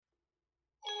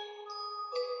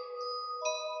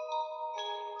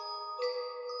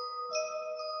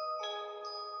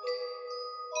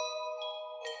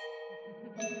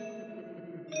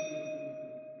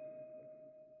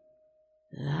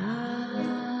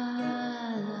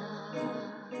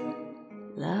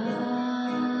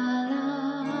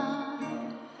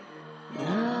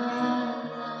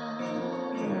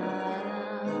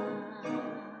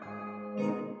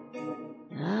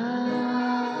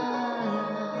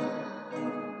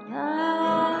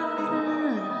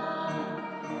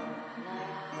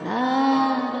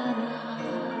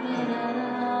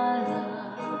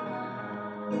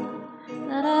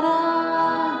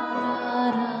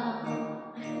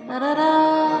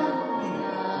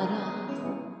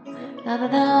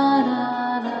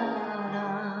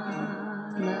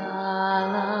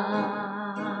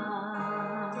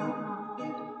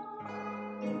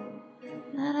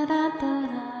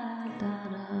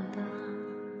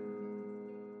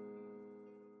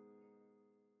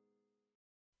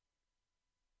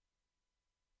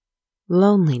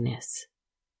Loneliness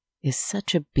is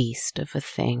such a beast of a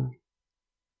thing,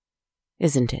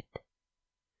 isn't it?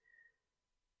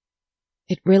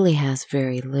 It really has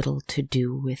very little to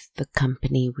do with the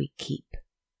company we keep,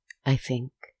 I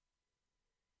think,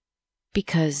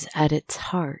 because at its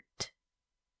heart,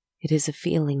 it is a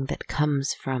feeling that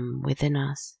comes from within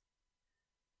us,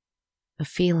 a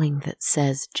feeling that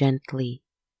says gently,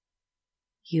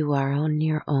 "You are on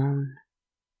your own."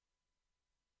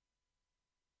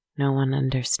 No one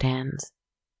understands.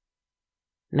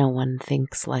 No one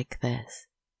thinks like this.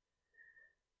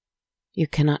 You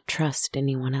cannot trust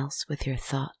anyone else with your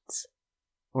thoughts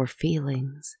or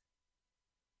feelings.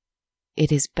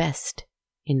 It is best,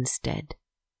 instead,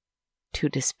 to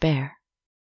despair.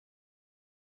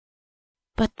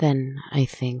 But then, I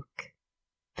think,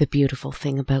 the beautiful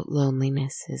thing about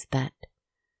loneliness is that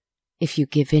if you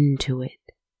give in to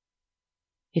it,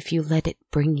 if you let it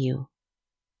bring you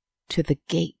to the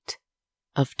gate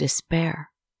of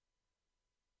despair,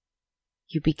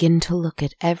 you begin to look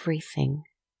at everything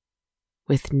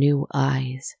with new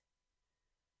eyes.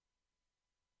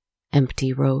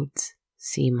 Empty roads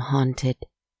seem haunted.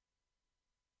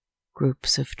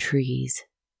 Groups of trees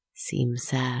seem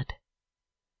sad.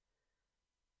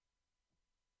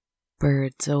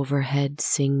 Birds overhead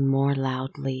sing more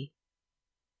loudly,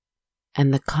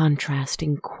 and the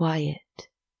contrasting quiet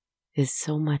is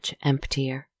so much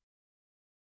emptier.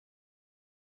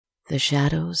 The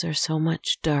shadows are so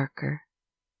much darker.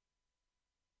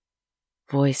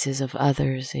 Voices of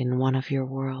others in one of your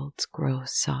worlds grow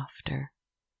softer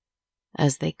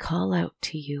as they call out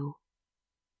to you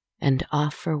and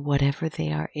offer whatever they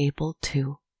are able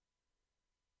to.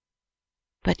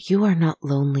 But you are not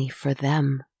lonely for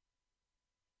them.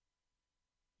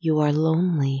 You are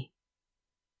lonely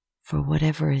for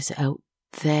whatever is out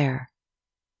there,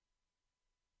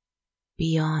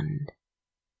 beyond.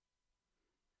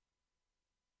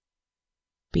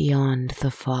 Beyond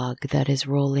the fog that is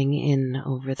rolling in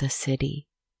over the city,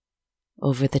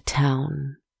 over the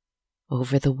town,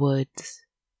 over the woods,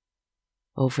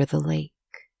 over the lake.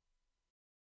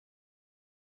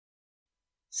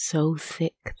 So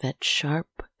thick that sharp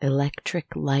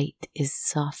electric light is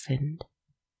softened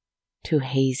to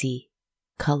hazy,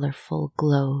 colorful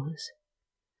glows.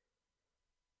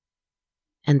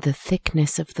 And the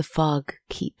thickness of the fog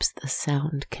keeps the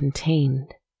sound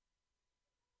contained.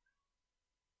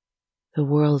 The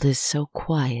world is so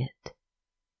quiet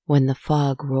when the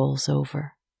fog rolls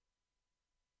over.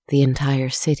 The entire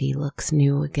city looks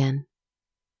new again,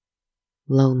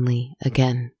 lonely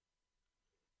again.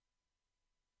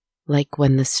 Like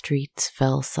when the streets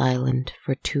fell silent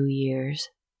for 2 years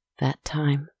that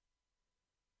time.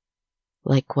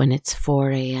 Like when it's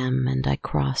 4 a.m. and I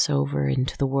cross over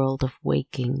into the world of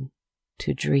waking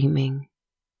to dreaming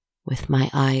with my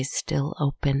eyes still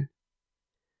open.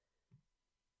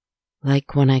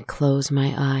 Like when I close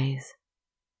my eyes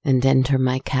and enter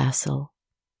my castle,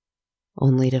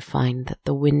 only to find that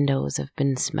the windows have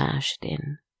been smashed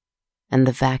in and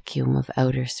the vacuum of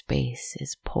outer space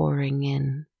is pouring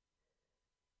in,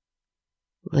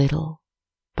 little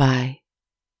by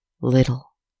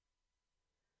little.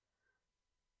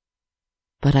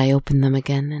 But I open them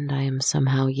again and I am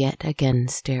somehow yet again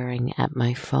staring at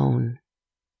my phone,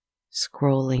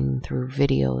 scrolling through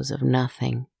videos of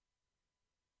nothing.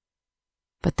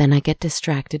 But then I get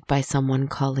distracted by someone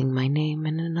calling my name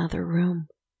in another room.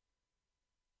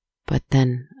 But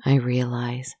then I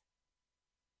realize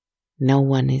no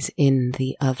one is in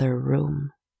the other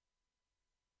room.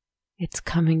 It's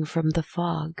coming from the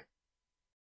fog.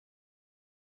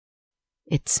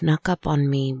 It snuck up on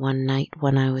me one night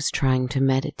when I was trying to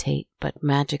meditate, but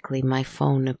magically my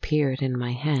phone appeared in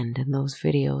my hand and those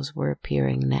videos were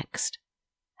appearing next.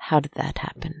 How did that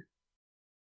happen?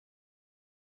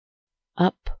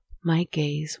 Up my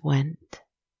gaze went.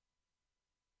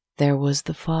 There was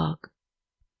the fog,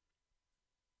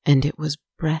 and it was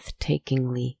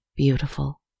breathtakingly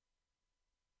beautiful.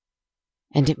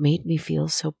 And it made me feel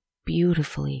so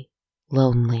beautifully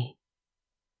lonely.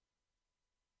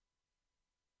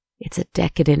 It's a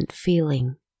decadent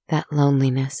feeling, that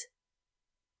loneliness,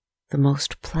 the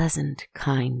most pleasant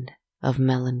kind of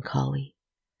melancholy.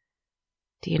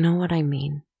 Do you know what I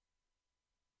mean?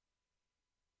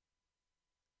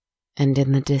 And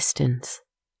in the distance,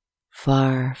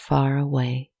 far, far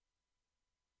away,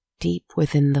 deep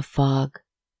within the fog,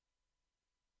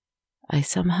 I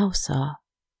somehow saw.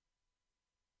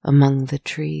 Among the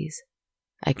trees,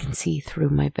 I can see through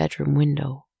my bedroom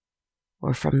window,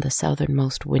 or from the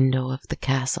southernmost window of the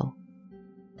castle.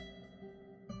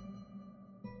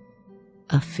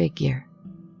 A figure,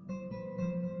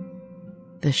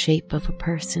 the shape of a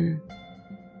person,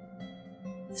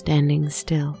 standing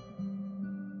still,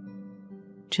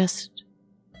 just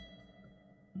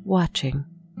watching.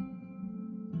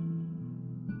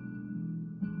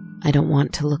 I don't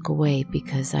want to look away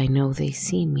because I know they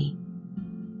see me,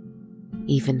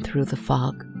 even through the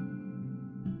fog.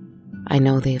 I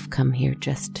know they have come here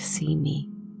just to see me.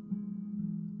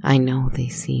 I know they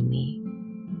see me.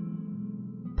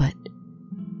 But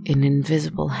an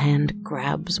invisible hand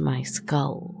grabs my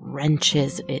skull,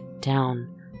 wrenches it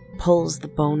down, pulls the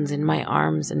bones in my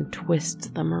arms and twists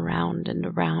them around and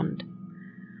around.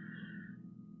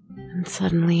 And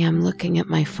suddenly I'm looking at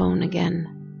my phone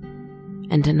again,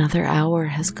 and another hour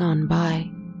has gone by.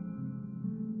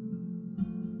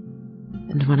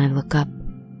 And when I look up,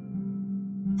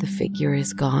 the figure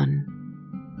is gone,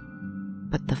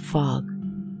 but the fog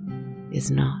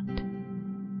is not.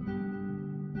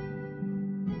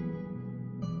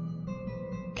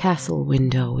 Castle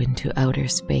window into outer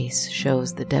space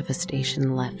shows the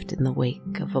devastation left in the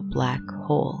wake of a black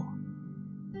hole,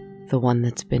 the one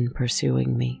that's been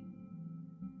pursuing me.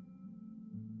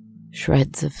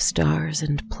 Shreds of stars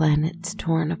and planets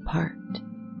torn apart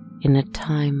in a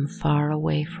time far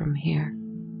away from here.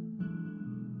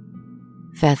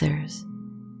 Feathers,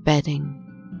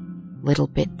 bedding, little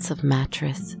bits of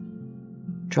mattress,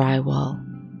 drywall,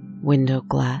 window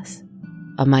glass,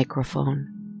 a microphone,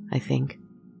 I think,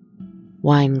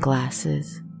 wine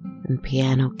glasses and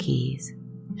piano keys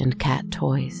and cat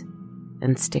toys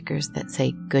and stickers that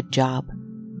say good job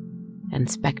and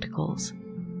spectacles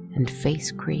and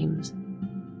face creams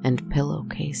and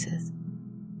pillowcases.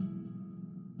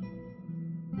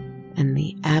 And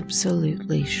the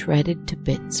absolutely shredded to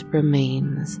bits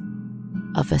remains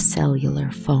of a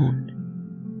cellular phone.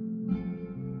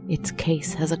 Its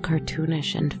case has a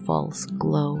cartoonish and false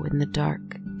glow in the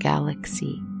dark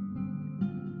galaxy.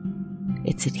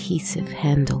 Its adhesive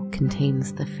handle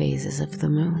contains the phases of the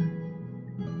moon.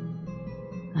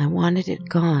 I wanted it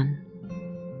gone.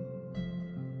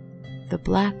 The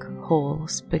black hole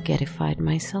spaghettified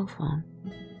my cell phone.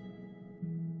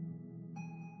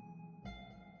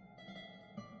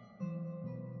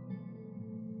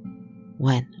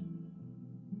 When?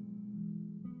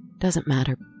 Doesn't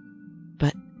matter,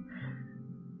 but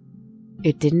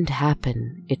it didn't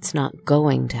happen. It's not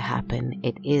going to happen.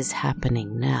 It is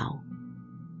happening now.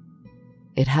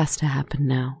 It has to happen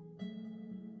now.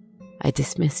 I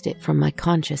dismissed it from my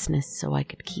consciousness so I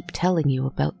could keep telling you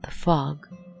about the fog.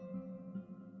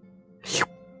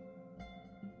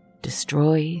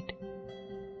 Destroyed,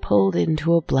 pulled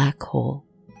into a black hole.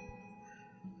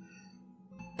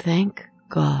 Thank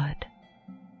God.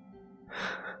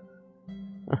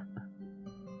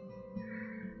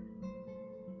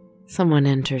 Someone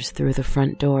enters through the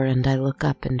front door and I look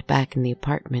up and back in the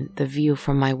apartment. The view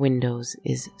from my windows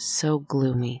is so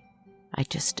gloomy. I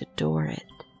just adore it.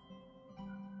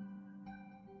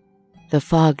 The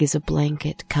fog is a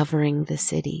blanket covering the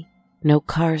city. No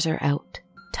cars are out.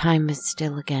 Time is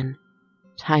still again.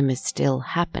 Time is still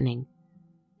happening.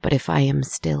 But if I am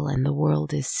still and the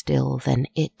world is still, then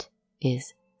it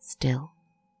is still.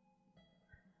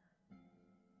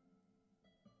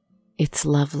 It's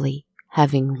lovely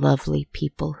having lovely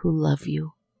people who love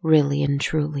you, really and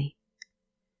truly.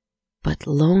 But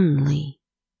lonely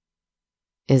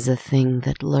is a thing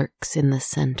that lurks in the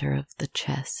center of the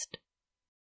chest,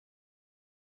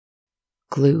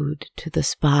 glued to the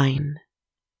spine,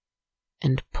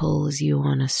 and pulls you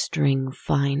on a string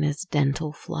fine as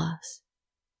dental floss,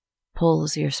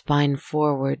 pulls your spine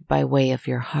forward by way of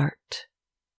your heart.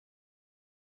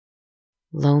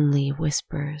 Lonely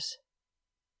whispers,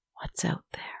 "What's out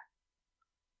there?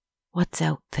 What's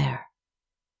out there?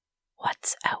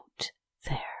 What's out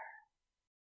there?"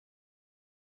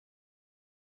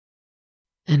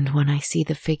 And when I see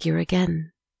the figure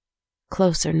again,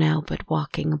 closer now but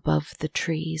walking above the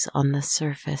trees on the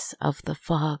surface of the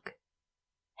fog,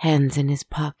 hands in his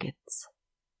pockets,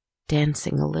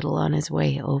 dancing a little on his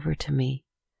way over to me,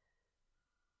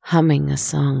 humming a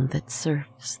song that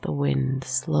surfs the wind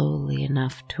slowly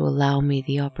enough to allow me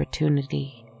the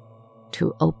opportunity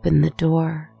to open the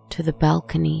door to the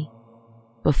balcony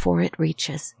before it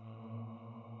reaches,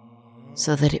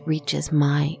 so that it reaches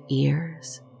my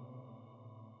ears.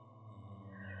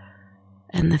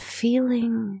 And the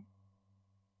feeling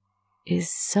is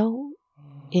so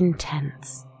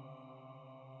intense,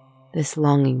 this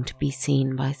longing to be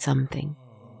seen by something,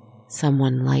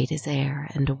 someone light as air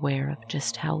and aware of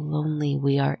just how lonely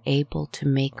we are able to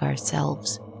make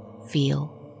ourselves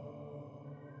feel.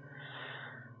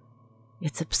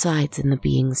 It subsides in the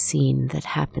being seen that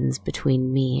happens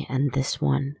between me and this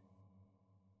one.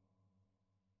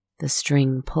 The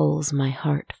string pulls my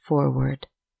heart forward,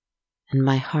 and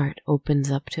my heart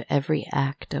opens up to every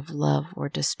act of love or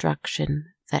destruction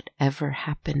that ever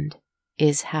happened,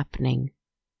 is happening,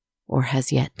 or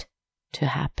has yet to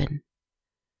happen.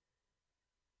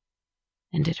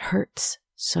 And it hurts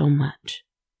so much.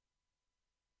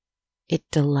 It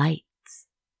delights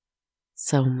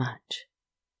so much.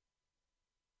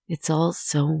 It's all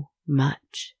so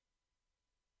much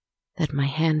that my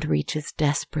hand reaches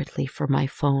desperately for my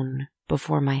phone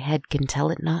before my head can tell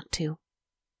it not to.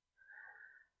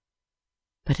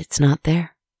 But it's not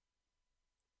there.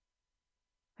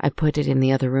 I put it in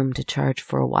the other room to charge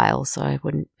for a while so I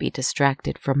wouldn't be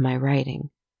distracted from my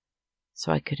writing,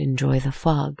 so I could enjoy the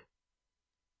fog,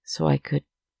 so I could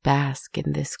bask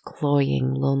in this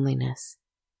cloying loneliness.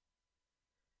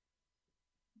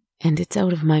 And it's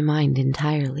out of my mind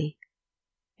entirely.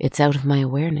 It's out of my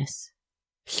awareness.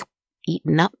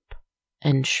 Eaten up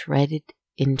and shredded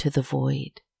into the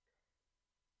void.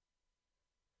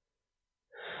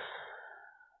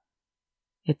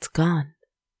 It's gone.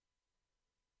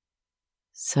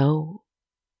 So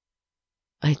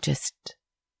I just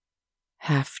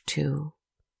have to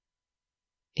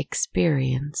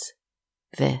experience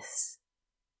this.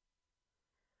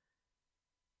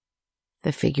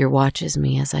 The figure watches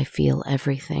me as I feel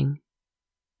everything,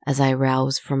 as I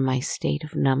rouse from my state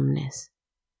of numbness.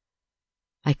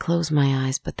 I close my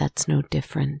eyes, but that's no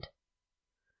different.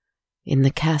 In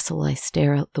the castle, I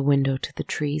stare out the window to the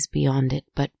trees beyond it,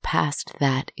 but past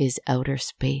that is outer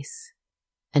space,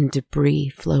 and debris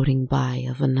floating by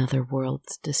of another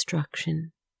world's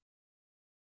destruction.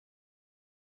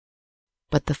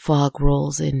 But the fog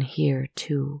rolls in here,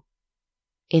 too.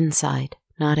 Inside,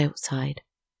 not outside.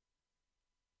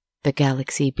 The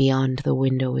galaxy beyond the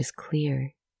window is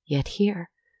clear, yet here,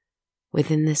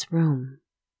 within this room.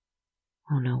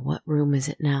 Oh no, what room is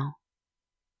it now?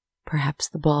 Perhaps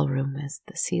the ballroom, as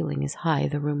the ceiling is high,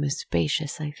 the room is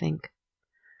spacious, I think.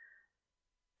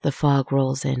 The fog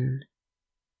rolls in.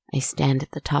 I stand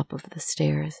at the top of the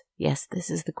stairs. Yes, this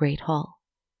is the great hall.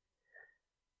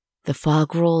 The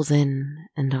fog rolls in,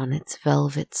 and on its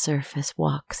velvet surface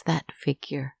walks that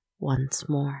figure once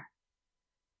more.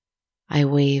 I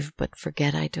wave, but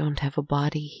forget I don't have a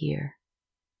body here.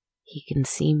 He can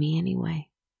see me anyway.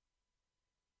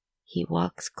 He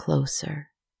walks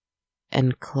closer,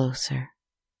 and closer,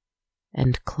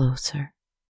 and closer.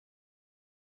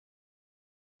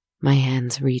 My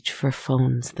hands reach for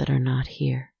phones that are not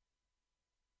here,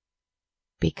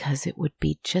 because it would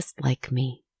be just like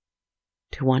me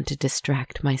to want to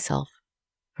distract myself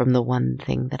from the one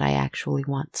thing that I actually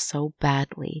want so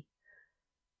badly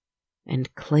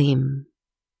and claim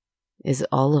is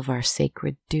all of our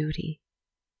sacred duty,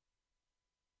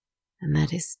 and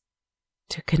that is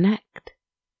to connect,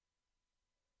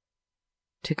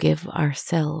 to give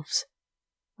ourselves,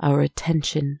 our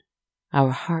attention,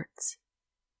 our hearts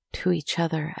to each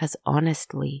other as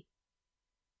honestly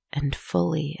and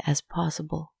fully as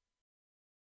possible.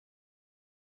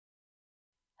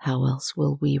 How else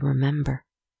will we remember?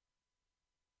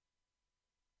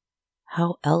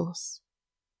 How else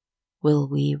will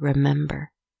we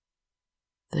remember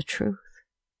the truth?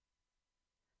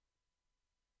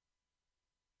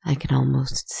 I can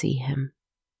almost see him,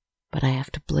 but I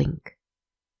have to blink.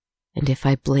 And if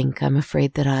I blink, I'm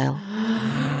afraid that I'll...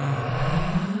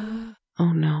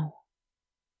 Oh no.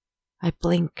 I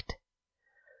blinked,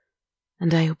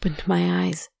 and I opened my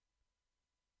eyes.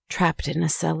 Trapped in a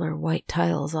cellar, white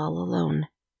tiles, all alone.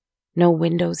 No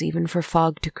windows even for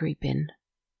fog to creep in.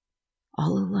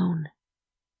 All alone.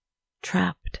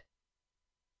 Trapped.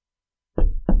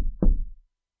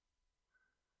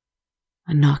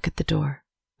 I knock at the door,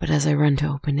 but as I run to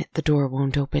open it, the door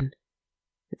won't open.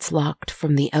 It's locked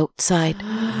from the outside.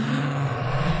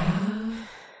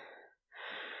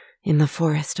 In the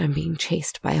forest, I'm being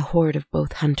chased by a horde of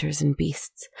both hunters and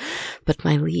beasts, but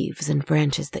my leaves and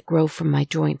branches that grow from my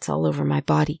joints all over my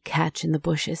body catch in the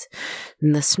bushes,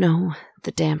 in the snow,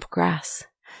 the damp grass.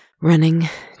 Running,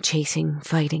 chasing,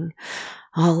 fighting,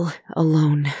 all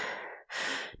alone.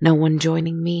 No one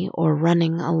joining me or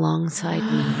running alongside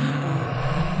me.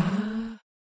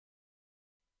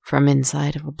 From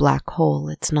inside of a black hole,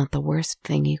 it's not the worst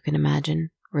thing you can imagine,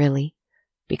 really,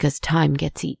 because time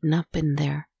gets eaten up in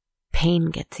there. Pain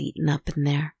gets eaten up in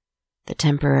there. The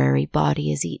temporary body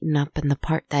is eaten up, and the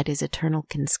part that is eternal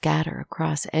can scatter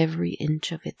across every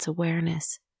inch of its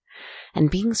awareness. And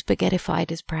being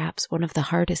spaghettified is perhaps one of the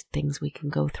hardest things we can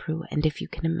go through. And if you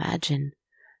can imagine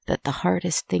that the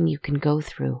hardest thing you can go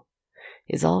through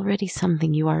is already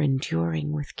something you are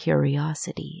enduring with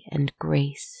curiosity and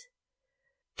grace,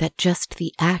 that just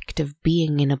the act of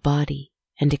being in a body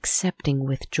and accepting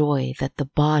with joy that the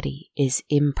body is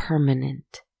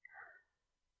impermanent,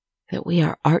 that we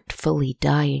are artfully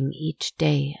dying each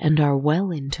day and are well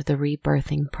into the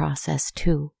rebirthing process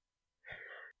too.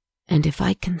 And if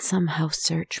I can somehow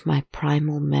search my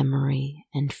primal memory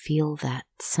and feel that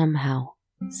somehow,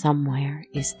 somewhere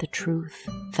is the truth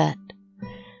that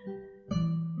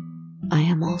I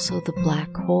am also the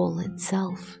black hole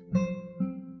itself.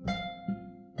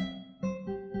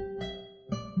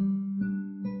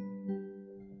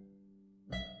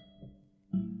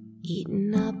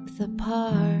 Eating up the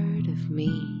part of me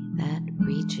that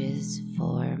reaches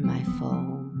for my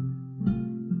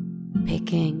phone,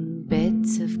 picking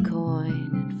bits of coin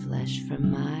and flesh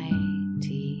from my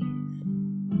teeth.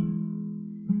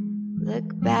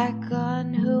 Look back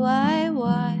on who I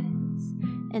was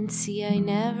and see I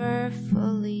never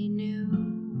fully knew.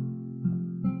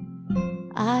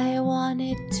 I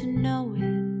wanted to know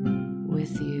it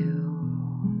with you.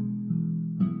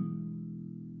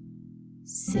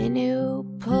 Sinew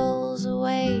pulls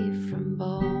away from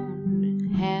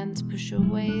bone, hands push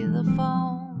away the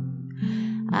phone.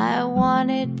 I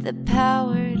wanted the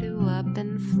power to up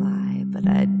and fly, but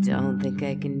I don't think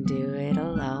I can do it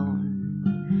alone.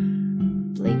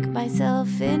 Blink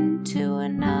myself into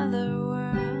another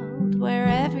world where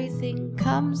everything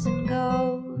comes and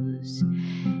goes.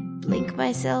 Blink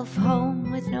myself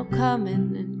home with no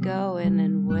coming and going,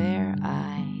 and where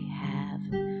I have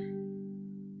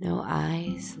no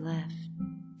eyes left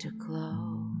to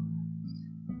close.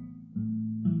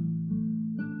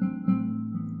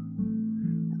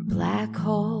 A black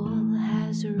hole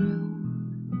has a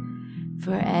room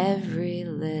for every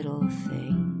little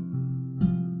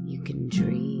thing you can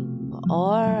dream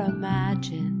or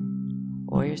imagine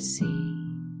or see.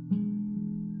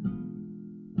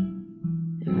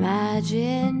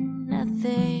 Imagine a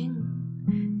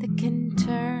thing that can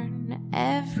turn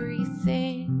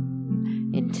everything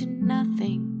into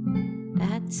nothing.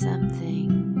 That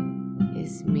something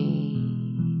is me.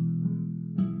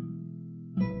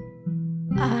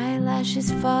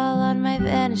 Eyelashes fall on my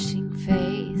vanishing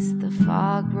face. The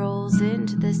fog rolls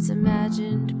into this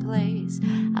imagined place.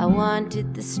 I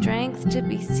wanted the strength to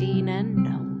be seen and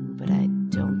known, but I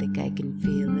don't think I can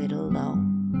feel it alone.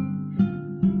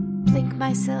 Blink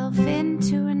myself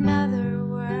into another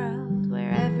world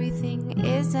where everything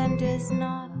is and is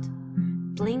not.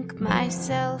 Blink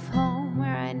myself home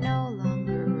where I no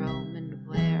longer roam and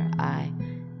where I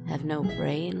have no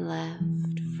brain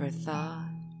left for thought.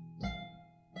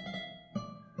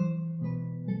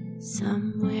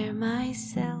 Somewhere my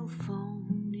cell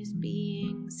phone is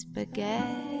being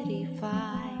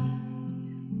spaghettified,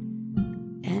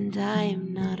 and I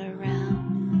am not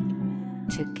around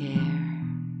to care.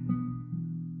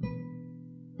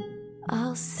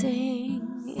 I'll sing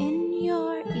in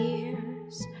your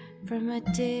ears from a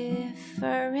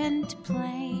different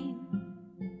plane.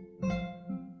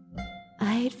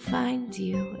 I'd find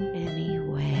you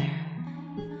anywhere.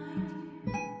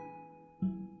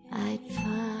 I'd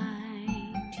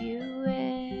find you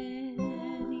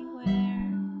anywhere.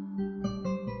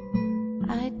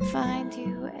 I'd find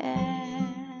you anywhere,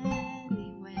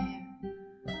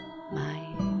 my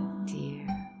dear.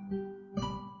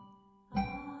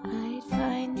 I'd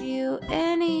find you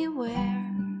anywhere.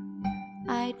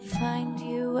 I'd find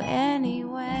you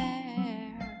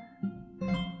anywhere.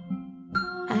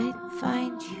 I'd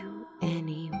find you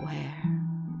anywhere.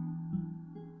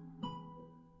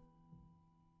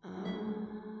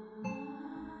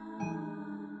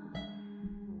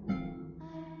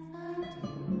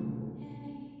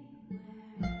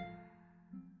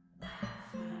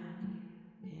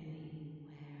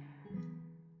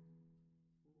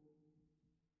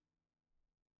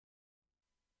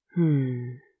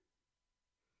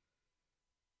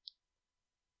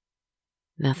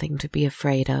 Nothing to be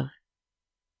afraid of,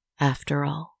 after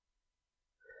all.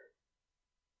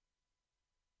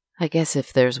 I guess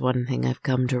if there's one thing I've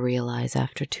come to realize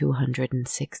after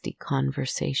 260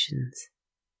 conversations,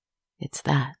 it's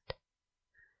that.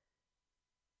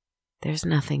 There's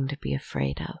nothing to be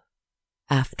afraid of,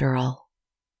 after all.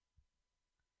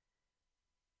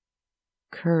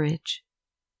 Courage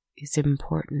is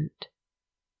important,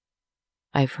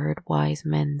 I've heard wise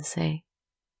men say.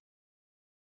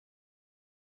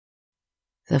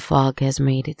 The fog has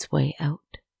made its way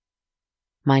out,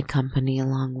 my company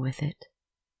along with it.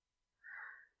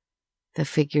 The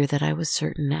figure that I was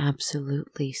certain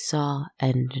absolutely saw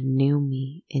and knew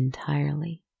me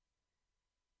entirely.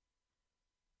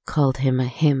 Called him a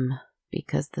him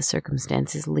because the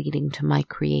circumstances leading to my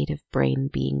creative brain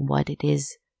being what it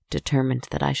is determined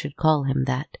that I should call him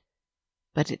that,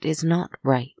 but it is not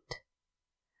right.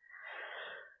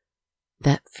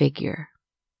 That figure,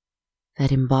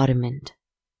 that embodiment,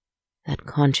 that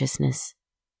consciousness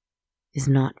is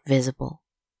not visible.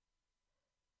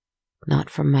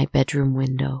 Not from my bedroom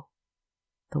window,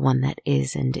 the one that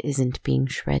is and isn't being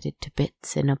shredded to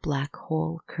bits in a black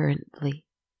hole currently.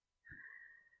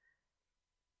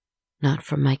 Not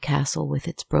from my castle with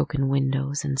its broken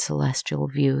windows and celestial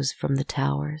views from the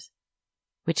towers,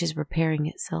 which is repairing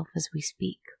itself as we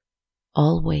speak,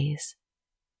 always.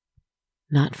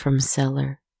 Not from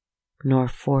cellar, nor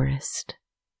forest,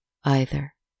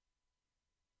 either.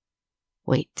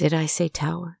 Wait, did I say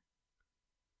tower?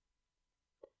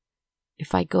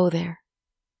 If I go there,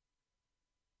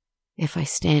 if I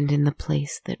stand in the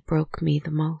place that broke me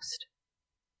the most,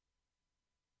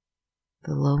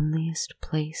 the loneliest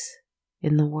place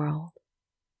in the world,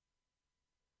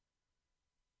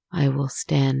 I will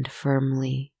stand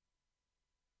firmly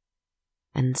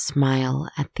and smile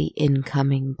at the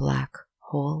incoming black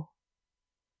hole,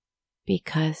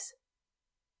 because,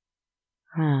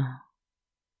 I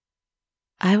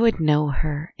would know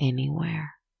her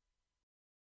anywhere.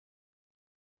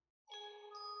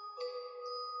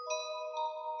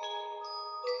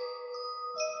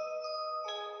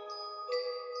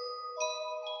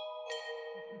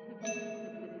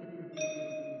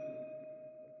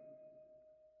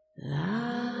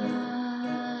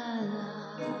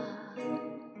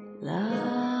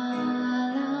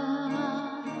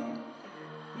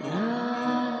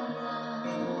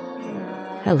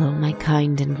 Hello, my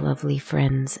kind and lovely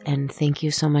friends, and thank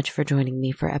you so much for joining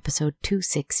me for episode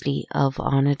 260 of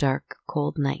On a Dark,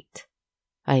 Cold Night.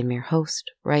 I am your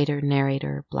host, writer,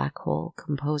 narrator, black hole,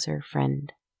 composer,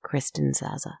 friend, Kristen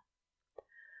Zaza.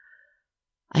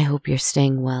 I hope you're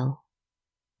staying well.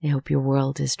 I hope your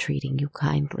world is treating you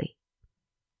kindly.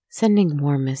 Sending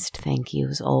warmest thank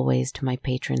yous always to my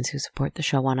patrons who support the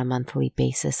show on a monthly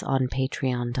basis on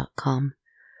patreon.com.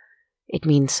 It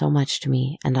means so much to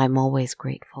me, and I'm always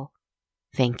grateful.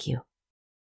 Thank you.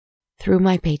 Through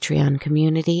my Patreon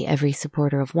community, every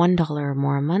supporter of $1 or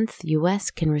more a month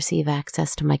US can receive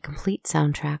access to my complete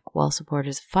soundtrack, while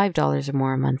supporters of $5 or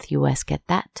more a month US get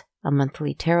that, a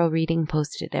monthly tarot reading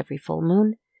posted every full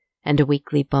moon, and a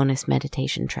weekly bonus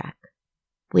meditation track.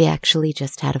 We actually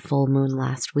just had a full moon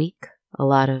last week. A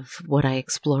lot of what I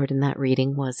explored in that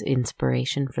reading was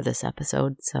inspiration for this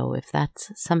episode, so if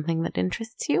that's something that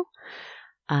interests you,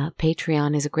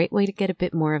 Patreon is a great way to get a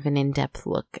bit more of an in-depth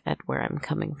look at where I'm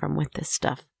coming from with this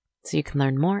stuff. So you can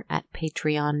learn more at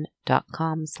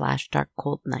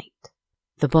patreon.com/darkcoldnight.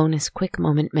 The bonus quick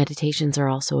moment meditations are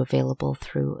also available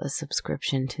through a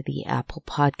subscription to the Apple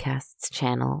Podcasts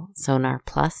channel, Sonar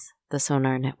Plus, the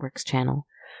Sonar Network's channel,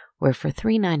 where for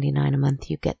 $3.99 a month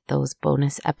you get those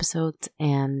bonus episodes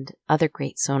and other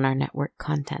great Sonar Network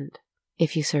content.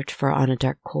 If you search for On a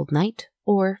Dark Cold Night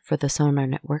or for the Sonar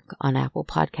Network on Apple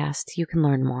Podcasts, you can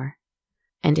learn more.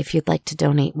 And if you'd like to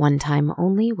donate one time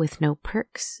only with no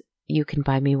perks, you can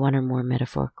buy me one or more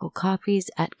metaphorical copies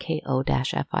at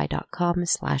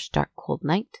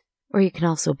ko-fi.com/darkcoldnight, or you can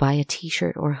also buy a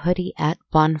t-shirt or hoodie at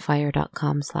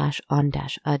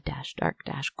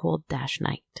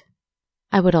bonfire.com/on-a-dark-cold-night.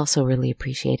 I would also really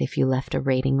appreciate if you left a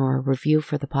rating or a review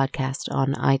for the podcast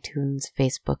on iTunes,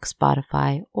 Facebook,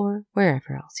 Spotify, or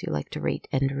wherever else you like to rate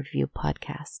and review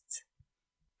podcasts.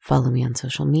 Follow me on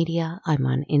social media. I'm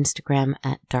on Instagram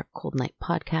at Dark Cold Night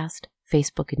Podcast,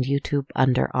 Facebook and YouTube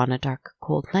under On a Dark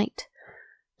Cold Night,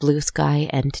 Blue Sky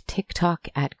and TikTok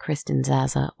at Kristen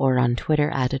Zaza, or on Twitter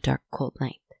at A Dark Cold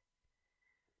Night.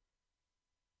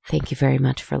 Thank you very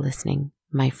much for listening,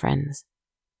 my friends.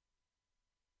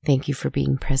 Thank you for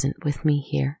being present with me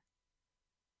here.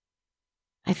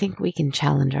 I think we can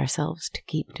challenge ourselves to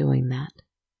keep doing that.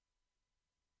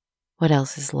 What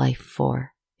else is life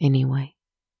for, anyway?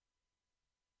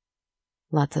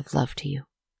 Lots of love to you.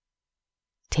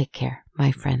 Take care,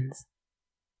 my friends.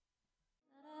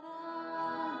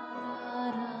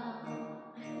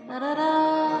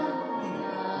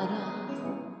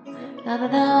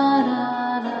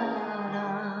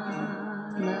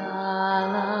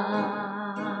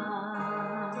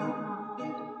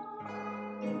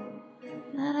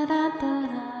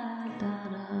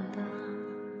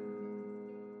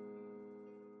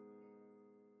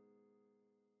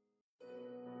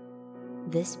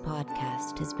 This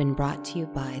podcast has been brought to you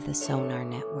by the Sonar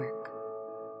Network.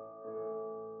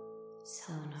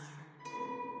 Sonar.